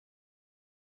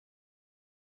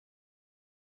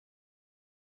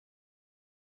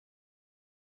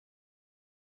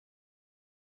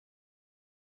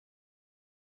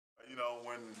You know,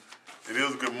 when it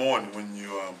is a good morning when you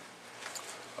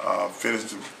finish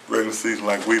the regular season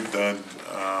like we've done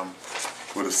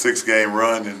with a 6-game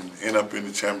run and end up in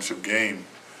the championship game.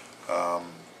 I'm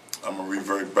going to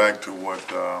revert back to what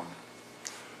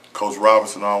Coach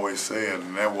Robinson always said,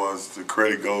 and that was the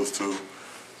credit goes to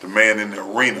the man in the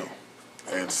arena,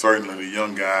 and certainly the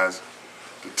young guys,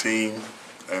 the team,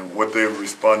 and what they've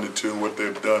responded to, what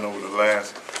they've done over the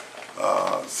last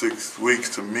 6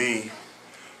 weeks. To me,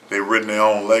 they've written their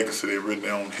own legacy, they've written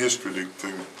their own history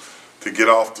to get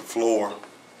off the floor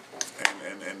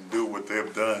and do what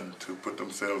they've done to put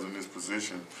themselves in this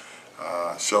position.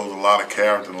 Shows a lot of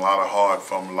character and a lot of heart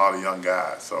from a lot of young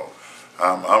guys. So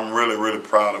I'm really, really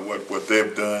proud of what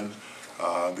they've done.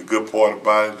 The good part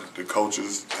about it, the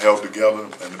coaches held together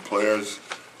and the players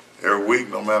every week,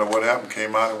 no matter what happened,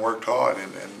 came out and worked hard.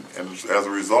 And as a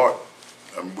result,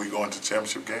 we go into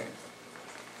championship game.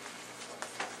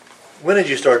 When did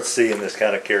you start seeing this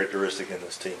kind of characteristic in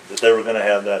this team, that they were going to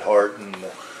have that heart and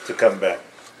to come back?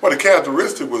 Well, the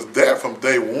characteristic was there from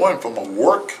day one, from a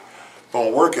work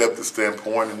ethic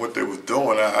standpoint and what they was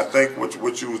doing. I think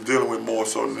what you was dealing with more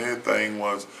so than anything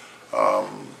was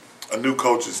a new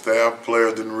coaching staff.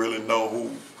 Players didn't really know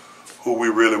who we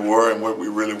really were and what we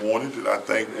really wanted. And I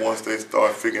think once they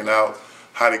started figuring out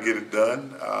how to get it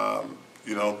done,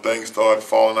 you know, things started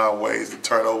falling our ways. The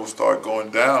turnovers started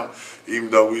going down, even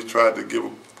though we tried to give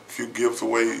a few gifts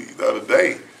away the other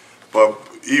day. But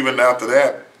even after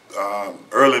that,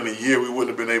 early in the year, we wouldn't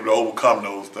have been able to overcome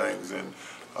those things. And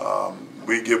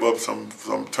we give up some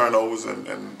turnovers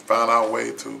and found our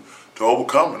way to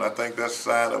overcome it. I think that's a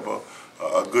sign of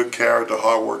a good character,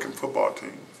 hard-working football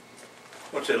team.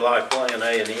 What's it like playing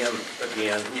A&M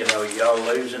again? You know, y'all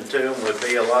losing to them would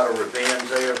be a lot of revenge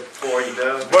there for you,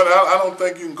 Doug. But I don't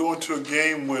think you can go into a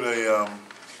game with a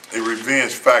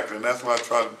revenge factor, and that's why I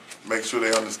try to make sure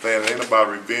they understand it ain't about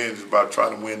revenge, it's about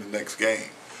trying to win the next game.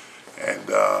 And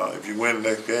if you win the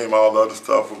next game, all the other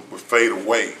stuff will fade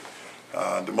away.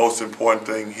 The most important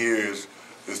thing here is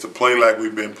to play like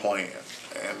we've been playing,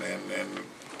 and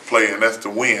play, and that's to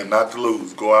win, not to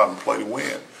lose. Go out and play to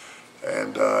win.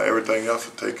 And everything else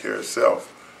will take care of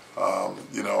itself.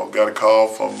 You know, got a call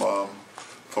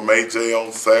from AJ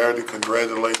on Saturday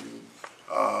congratulating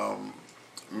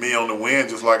me on the win,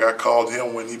 just like I called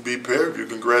him when he beat Perryview,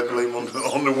 congratulating him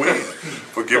on the win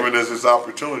for giving us this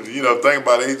opportunity. You know, the thing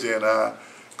about AJ and I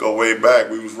go way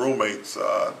back. We was roommates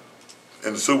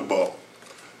in the Super Bowl.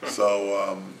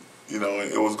 So, you know,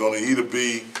 it was going to either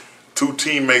be two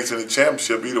teammates in the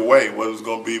championship either way, whether it was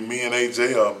going to be me and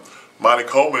AJ or Monty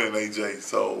Coleman and AJ,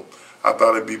 so I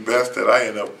thought it'd be best that I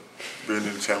end up being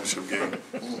in the championship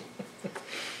game.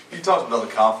 You talked about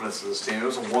the confidence of this team. It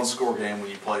was a one-score game when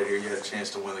you played here. You had a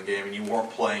chance to win the game, and you weren't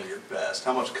playing your best.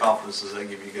 How much confidence does that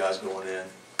give you guys going in?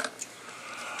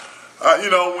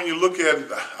 You know, when you look at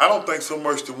it, I don't think so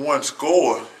much the one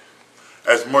score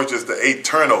as much as the 8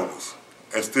 turnovers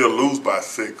and still lose by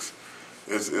 6.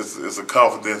 It's a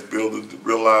confidence builder to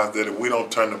realize that if we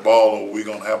don't turn the ball over, we're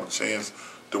going to have a chance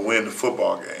to win the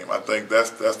football game. I think that's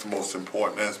the most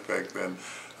important aspect. And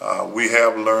we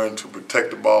have learned to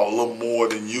protect the ball a little more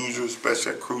than usual,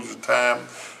 especially at crucial time.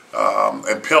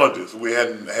 And penalties. We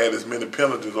hadn't had as many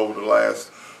penalties over the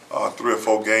last 3 or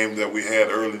 4 games that we had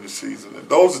early in the season. And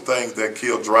those are things that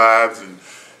kill drives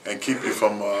and keep you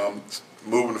from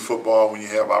moving the football when you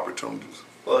have opportunities.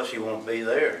 Plus, you won't be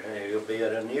there. You'll be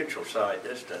at a neutral site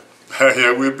this time.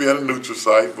 Yeah, we'll be at a neutral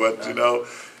site, but, you know,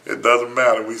 it doesn't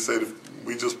matter. We say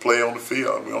we just play on the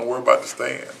field. We don't worry about the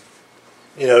stand.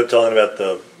 You know, talking about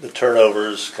the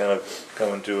turnovers kind of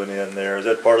coming to an end there, is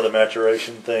that part of the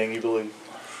maturation thing, you believe?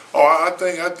 Oh, I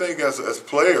think as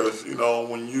players, you know,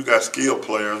 when you got skilled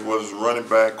players, whether it's running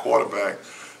back, quarterback,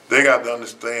 they got to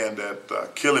understand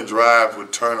that killing drives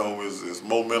with turnovers is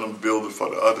momentum builder for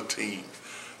the other team.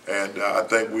 And I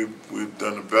think we've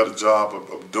done a better job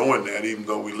of doing that, even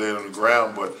though we lay it on the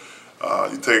ground. But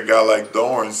you take a guy like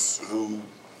Dorrance, who,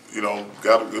 you know,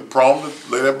 got a good prone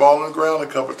to lay that ball on the ground a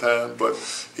couple of times, but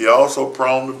he also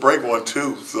prone to break one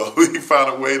too. So he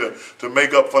found a way to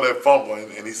make up for that fumble,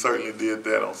 and he certainly did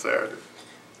that on Saturday.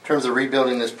 In terms of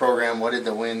rebuilding this program, what did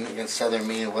the win against Southern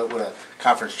mean? What would a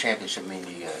conference championship mean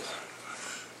to you guys?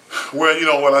 Well, you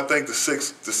know what, I think the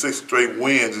six straight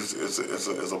wins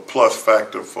is a plus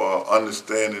factor for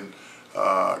understanding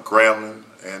Grambling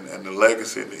and the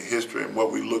legacy and the history and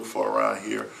what we look for around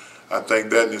here. I think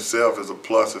that in itself is a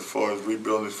plus as far as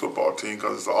rebuilding this football team,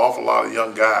 because there's an awful lot of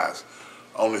young guys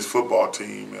on this football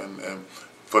team, and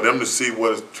for them to see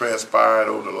what has transpired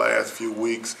over the last few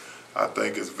weeks, I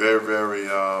think is very, very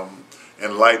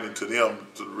enlightening to them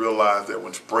to realize that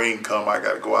when spring come, I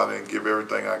got to go out there and give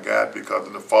everything I got, because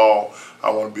in the fall, I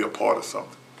want to be a part of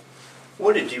something.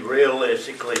 What did you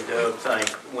realistically, Doug, think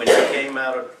when you came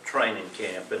out of training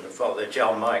camp in the fall that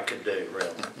y'all might could do,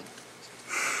 really?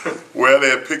 Well, they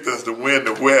had picked us to win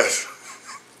the West.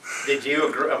 Did you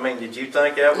agree? I mean, did you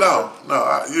think that was?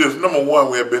 No. Number one,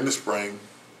 we had been to spring.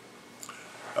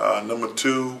 Number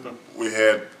two, we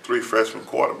had 3 freshman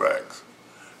quarterbacks.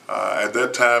 At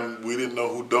that time, we didn't know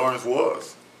who Dorrance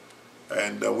was.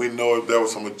 And we know there were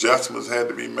some adjustments had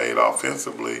to be made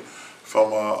offensively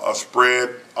from a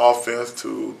spread offense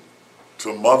to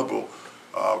a multiple,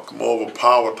 more of a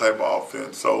power type of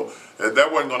offense. So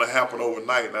that wasn't going to happen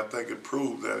overnight, and I think it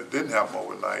proved that it didn't happen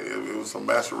overnight. It was some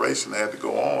maturation that had to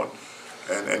go on,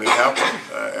 and it happened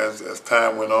as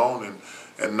time went on.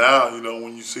 And now,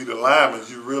 when you see the linemen,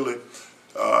 you really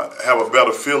have a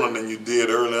better feeling than you did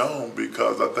early on,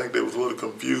 because I think they was a little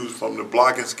confused from the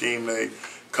blocking scheme they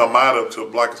come out of to a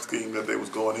blocking scheme that they was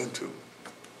going into.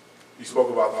 You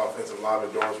spoke about the offensive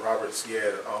lineman, Dorrance Roberts. He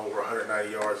had over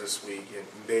 190 yards this week, and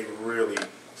they really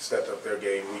stepped up their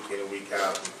game week in and week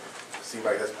out. And it seems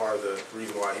like that's part of the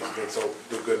reason why he's been so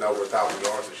good and over 1,000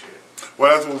 yards this year.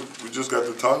 Well, that's what we just got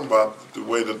to talking about, the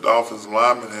way that the offensive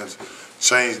lineman has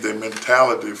changed their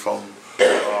mentality from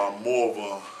more of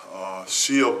a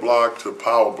shield block to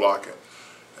power blocking.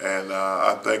 And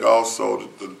I think also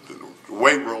the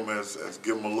weight room has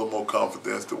given them a little more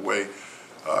confidence the way,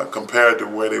 compared to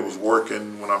where they was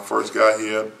working when I first got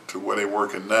here to where they're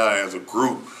working now as a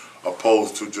group,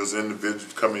 opposed to just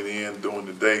individuals coming in during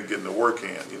the day getting the work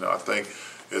in. I think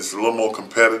it's a little more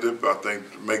competitive. I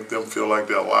think make them feel like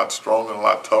they're a lot stronger and a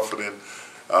lot tougher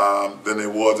than they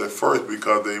was at first,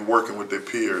 because they're working with their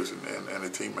peers and their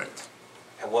teammates.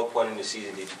 At what point in the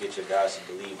season did you get your guys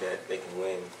to believe that they can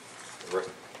win the rest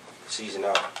of the season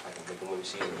out? Like they can win the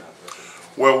season out.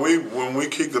 Well, when we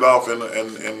kicked it off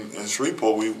in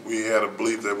Shreveport, we had a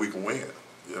belief that we can win.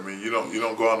 I mean, you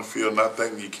don't go on the field not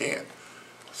thinking you can.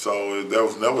 So there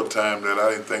was never a time that I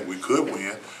didn't think we could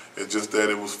win. It's just that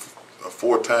it was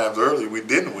 4 times early we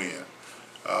didn't win.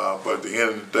 But at the end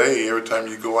of the day, every time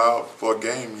you go out for a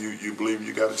game, you believe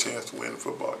you got a chance to win a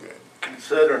football game.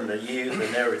 Considering the youth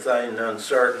and everything, the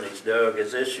uncertainties, Doug,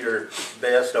 is this your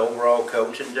best overall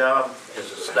coaching job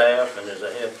as a staff and as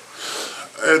a head?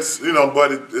 It's,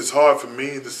 but it's hard for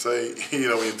me to say, when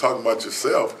you're talking about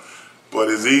yourself, but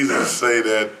it's easy to say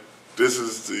that this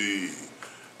is the,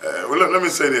 well, let me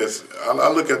say this.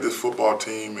 I look at this football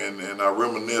team and I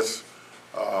reminisce,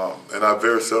 and I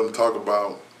very seldom talk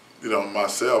about,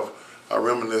 myself. I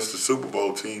reminisce the Super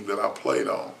Bowl team that I played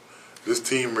on. This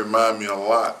team reminds me a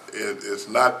lot. It's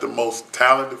not the most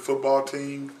talented football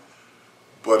team,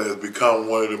 but it has become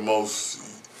one of the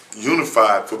most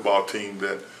unified football teams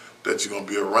that you're going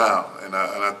to be around. And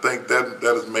I think that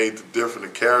has made the difference.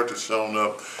 The character's shown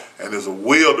up, and there's a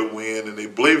will to win, and they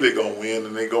believe they're going to win,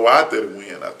 and they go out there to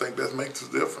win. I think that makes us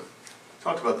different.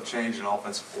 Talked about the change in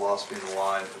offensive philosophy in the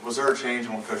line. Was there a change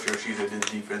in what Coach Yoshida did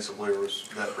defensively, or was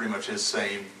that pretty much his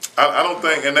same? I don't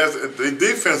think, and the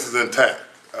defense is intact.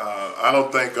 I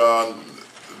don't think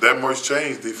that much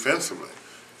changed defensively.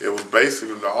 It was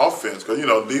basically the offense, because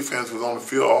defense was on the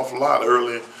field an awful lot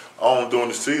early on during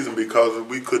the season because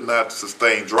we could not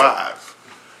sustain drives.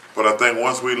 But I think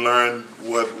once we learned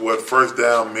what first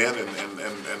down meant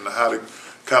and how to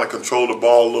kind of control the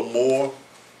ball a little more,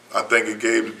 I think it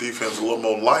gave the defense a little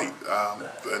more light.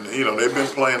 And they've been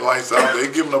playing lights out.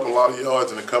 They've given up a lot of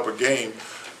yards in a couple of games,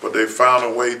 but they found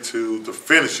a way to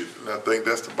finish it. And I think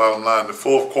that's the bottom line. The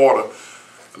fourth quarter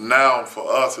now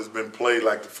for us has been played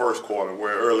like the first quarter,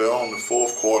 where early on the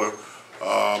fourth quarter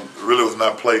really was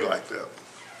not played like that.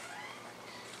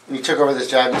 When you took over this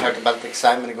job, you talked about the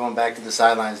excitement of going back to the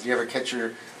sidelines. Do you ever catch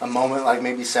a moment like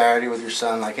maybe Saturday with your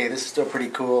son, like, hey, this is still pretty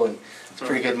cool and it's a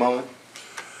pretty good moment?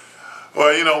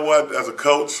 Well, you know what? As a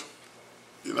coach,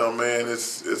 man,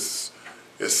 it's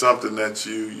something that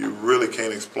you really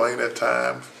can't explain at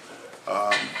times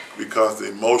because the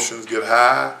emotions get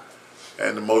high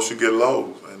and the emotions get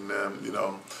low, and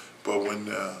but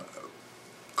when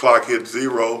clock hits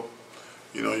 0,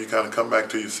 you kind of come back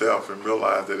to yourself and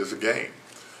realize that it's a game.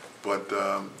 But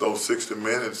those 60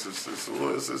 minutes, it's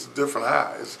a different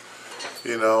high.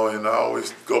 And I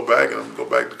always go back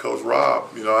to Coach Rob.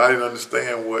 I didn't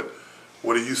understand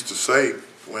what he used to say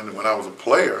when I was a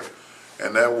player,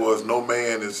 and that was, no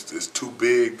man is too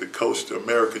big to coach the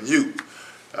American youth.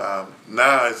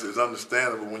 Now it's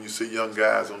understandable when you see young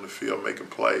guys on the field making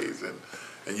plays,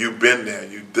 and you've been there,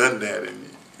 and you've done that, and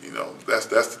that's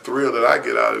the thrill that I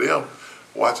get out of them,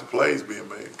 watching plays being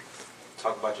made.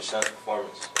 Talk about your son's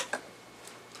performance.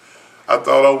 I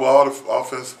thought overall the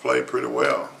offense played pretty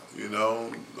well. You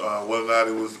know, whether or not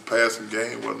it was the passing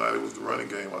game, whether or not it was the running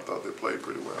game, I thought they played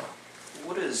pretty well.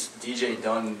 What has DJ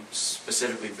done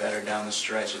specifically better down the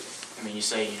stretch? I mean, you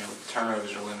say,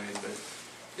 turnovers are limited, but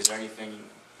is there anything?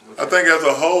 I think as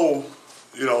a whole,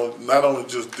 not only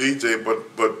just DJ,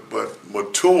 but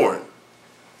maturing,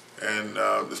 and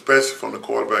especially from the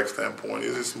quarterback standpoint,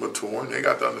 is it's maturing. They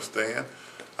got to understand.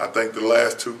 I think the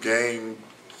last two games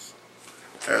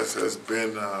has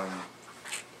been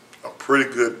a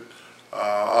pretty good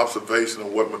observation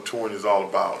of what maturing is all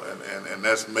about, and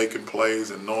that's making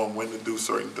plays and knowing when to do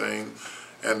certain things,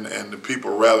 and the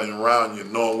people rallying around you,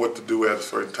 knowing what to do at a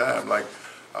certain time. Like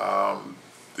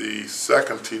the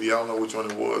second TD, I don't know which one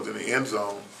it was, in the end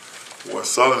zone, where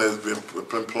Southern has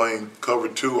been playing cover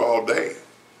 2 all day,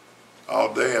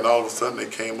 and all of a sudden they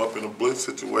came up in a blitz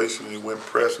situation and he went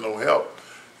press, no help,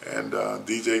 and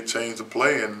DJ changed the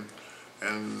play, and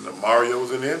Mario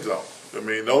was in the end zone. I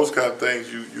mean, those kind of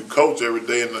things you coach every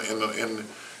day in the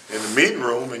meeting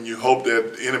room, and you hope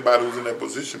that anybody who's in that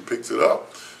position picks it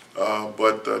up.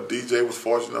 But DJ was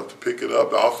fortunate enough to pick it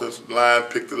up. The offensive line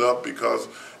picked it up because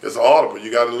it's audible.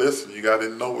 You got to listen. You got to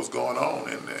know what's going on,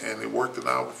 and it worked in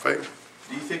our favor.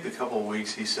 Do you think the couple of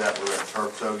weeks he sat with that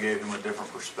turf toe gave him a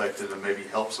different perspective and maybe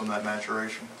helped some of that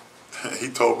maturation? He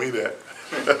told me that.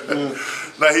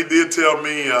 Now, he did tell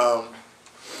me,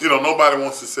 nobody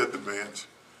wants to sit the bench.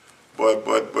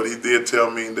 But he did tell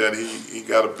me that he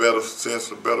got a better sense,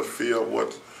 a better feel of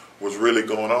what was really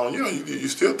going on. You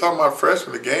still talking about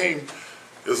freshman. The game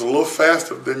is a little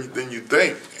faster than you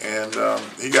think, and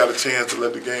he got a chance to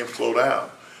let the game slow down.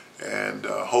 And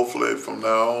hopefully from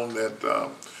now on that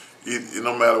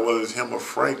no matter whether it's him or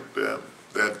Frank,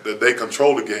 that they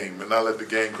control the game and not let the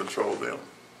game control them.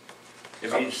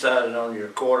 Have you decided on your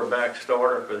quarterback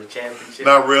starter for the championship?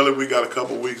 Not really. We got a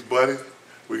couple weeks, buddy.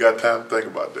 We got time to think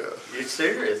about that. You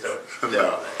serious, though?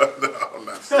 No, I'm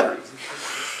not serious.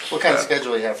 What kind of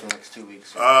schedule do you have for the next 2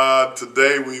 weeks?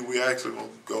 Today we actually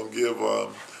going to give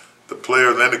the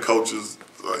players and the coaches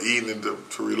evening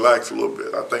to relax a little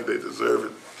bit. I think they deserve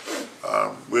it.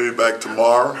 We'll be back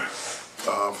tomorrow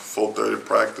for 4:30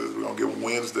 practice. We're going to give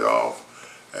Wednesday off,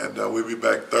 and we'll be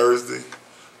back Thursday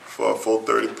for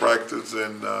 4:30 practice,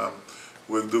 and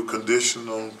we'll do condition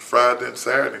on Friday and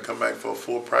Saturday and come back for a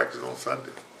full practice on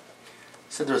Sunday.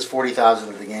 You said there was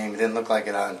 40,000 at the game. It didn't look like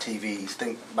it on TV. You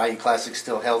think Bayou Classic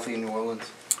still healthy in New Orleans?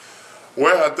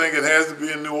 Well, I think it has to be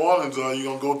in New Orleans. You're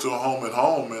going to go to a home and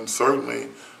home, and certainly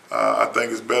I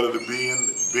think it's better to be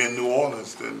in New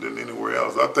Orleans than anywhere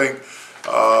else. I think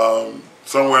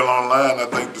somewhere along the line, I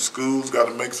think the schools got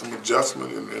to make some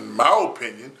adjustment, in my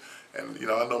opinion. And,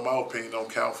 I know my opinion don't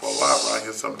count for a lot around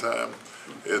here sometimes.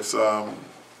 It's,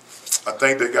 I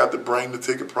think they got to bring the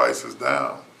ticket prices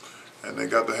down, and they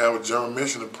got to have a general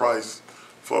admission price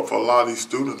for a lot of these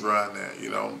students around there.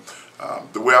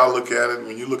 The way I look at it,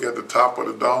 when you look at the top of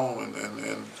the dome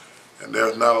and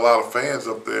there's not a lot of fans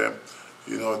up there,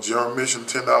 a general admission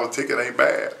 $10 ticket ain't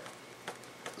bad.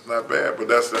 It's not bad, but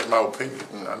that's my opinion.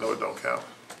 I know it don't count.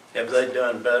 Have they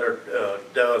done better,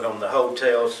 Doug, on the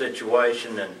hotel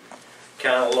situation and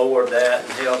kind of lowered that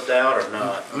and helped out or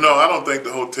not? No, I don't think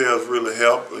the hotels really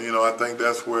help. I think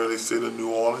that's where they sit in New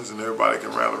Orleans and everybody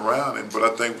can rally around it. But I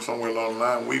think somewhere along the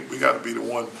line, we got to be the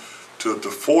one to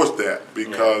force that,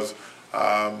 because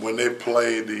when they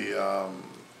play the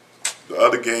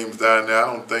other games down there,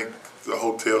 I don't think the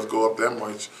hotels go up that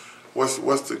much. What's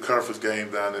the conference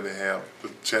game down there they have? The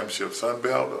championship, Sun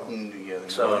Belt? Yeah,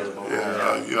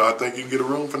 I think you can get a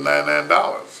room for $99,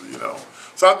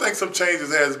 So I think some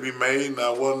changes has to be made.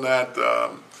 Now, whether or not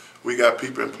we got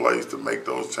people in place to make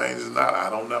those changes, not, I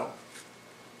don't know.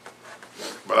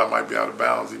 But I might be out of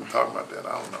bounds even talking about that.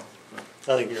 I don't know.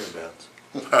 I think you're in bounds.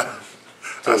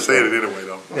 I said it anyway,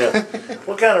 though. Yeah.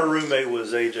 What kind of roommate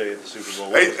was AJ at the Super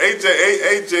Bowl?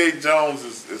 AJ Jones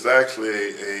is actually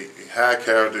a high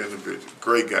character individual,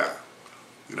 great guy.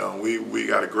 We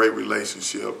got a great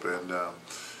relationship, and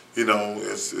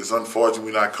it's unfortunate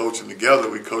we're not coaching together.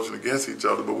 We're coaching against each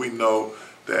other, but we know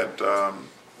that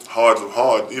hearts of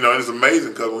heart. It's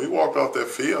amazing because when we walked off that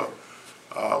field,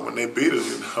 when they beat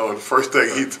us, the first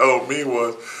thing he told me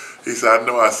was, he said, "I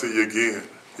know I'll see you again."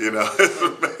 It's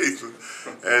amazing.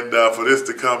 And for this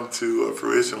to come to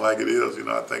fruition like it is,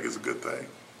 I think it's a good thing.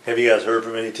 Have you guys heard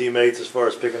from any teammates as far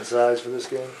as picking sides for this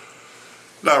game?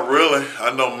 Not really.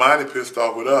 I know Monty pissed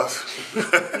off with us.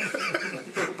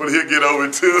 But he'll get over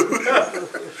it too.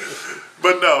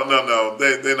 But no.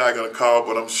 They're not going to call,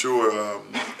 but I'm sure,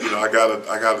 I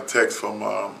got a text from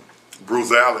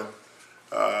Bruce Allen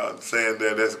saying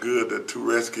that that's good that two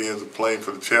Redskins are playing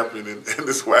for the champion in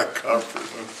this WAC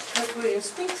conference. Coach Williams,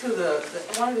 speak to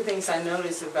one of the things I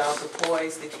noticed about the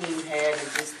poise the team had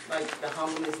and just like the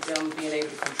humbleness, them being able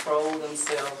to control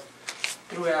themselves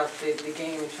throughout the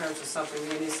game in terms of something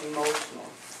being this emotional.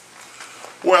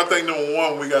 Well, I think number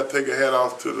one, we got to take a hat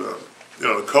off to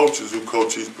the coaches who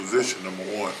coach each position. Number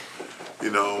one,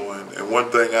 and one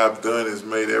thing I've done is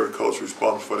made every coach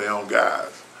responsible for their own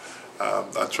guys.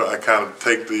 I kind of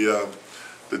take the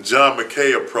John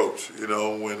McKay approach.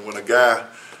 When a guy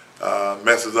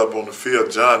messes up on the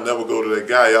field, John never go to that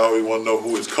guy. He always want to know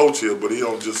who his coach is, but he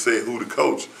don't just say who the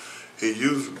coach. He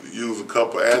use a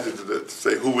couple of adjectives to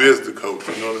say who is the coach.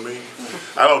 You know what I mean?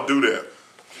 I don't do that.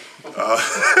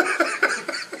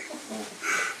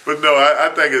 But no, I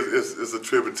think it's a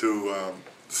tribute to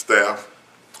staff,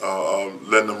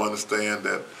 letting them understand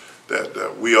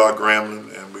that we are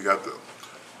Grambling and we got to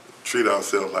treat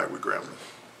ourselves like we're Grambling.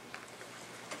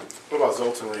 What about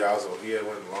Zoltan Riazzo? He had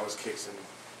one of the longest kicks in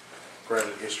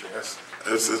Grambling history.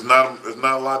 It's not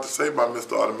a lot to say about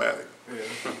Mr. Automatic. Yeah.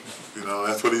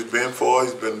 That's what he's been for.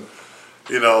 He's been,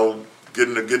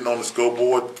 getting on the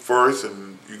scoreboard first,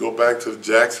 and you go back to the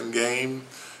Jackson game.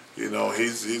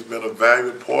 He's been a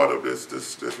valuable part of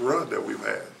this run that we've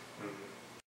had.